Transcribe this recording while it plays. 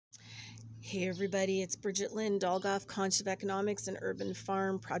Hey everybody, it's Bridget Lynn, Dolgoff, Concept of Economics and Urban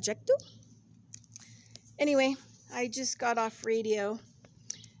Farm Projecto. Anyway, I just got off radio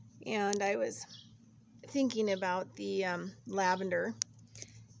and I was thinking about the lavender.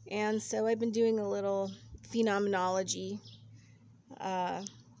 And so I've been doing a little phenomenology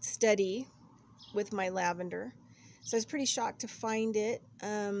study with my lavender. So I was pretty shocked to find it.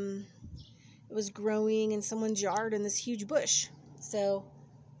 It was growing in someone's yard in this huge bush. So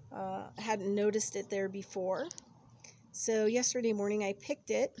I hadn't noticed it there before. So yesterday morning I picked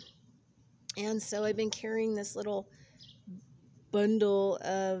it, and so I've been carrying this little bundle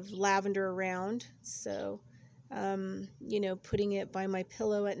of lavender around. So putting it by my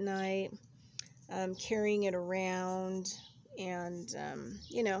pillow at night, carrying it around, and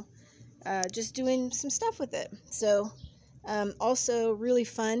just doing some stuff with it. So also really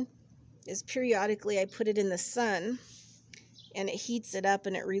fun is periodically I put it in the sun, and it heats it up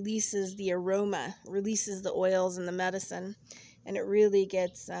and it releases the aroma, releases the oils and the medicine, and it really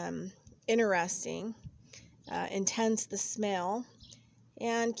gets interesting, intense the smell.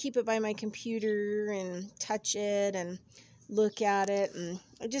 And keep it by my computer and touch it and look at it, and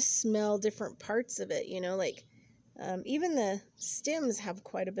I just smell different parts of it, like even the stems have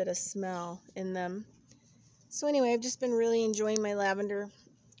quite a bit of smell in them. So anyway, I've just been really enjoying my lavender,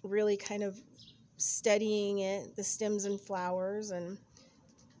 really kind of studying it, the stems and flowers, and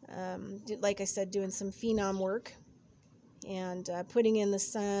like I said, doing some phenom work and putting in the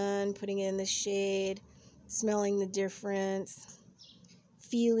sun, putting it in the shade, smelling the difference,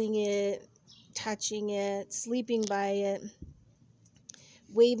 feeling it, touching it, sleeping by it,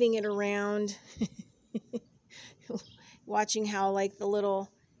 waving it around, watching how like the little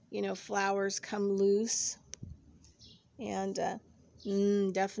flowers come loose, and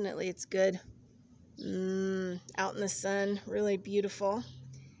definitely it's good. Out in the sun, really beautiful.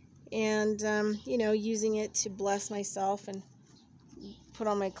 And using it to bless myself and put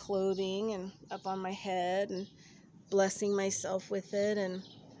on my clothing and up on my head, and blessing myself with it, and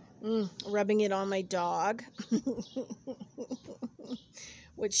rubbing it on my dog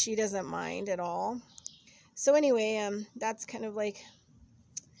which she doesn't mind at all. So anyway, that's kind of like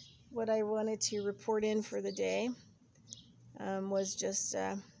what I wanted to report in for the day. Was just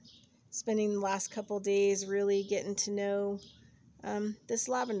spending the last couple days really getting to know this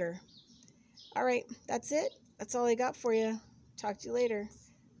lavender. All right, that's it. That's all I got for you. Talk to you later.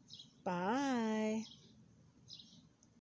 Bye.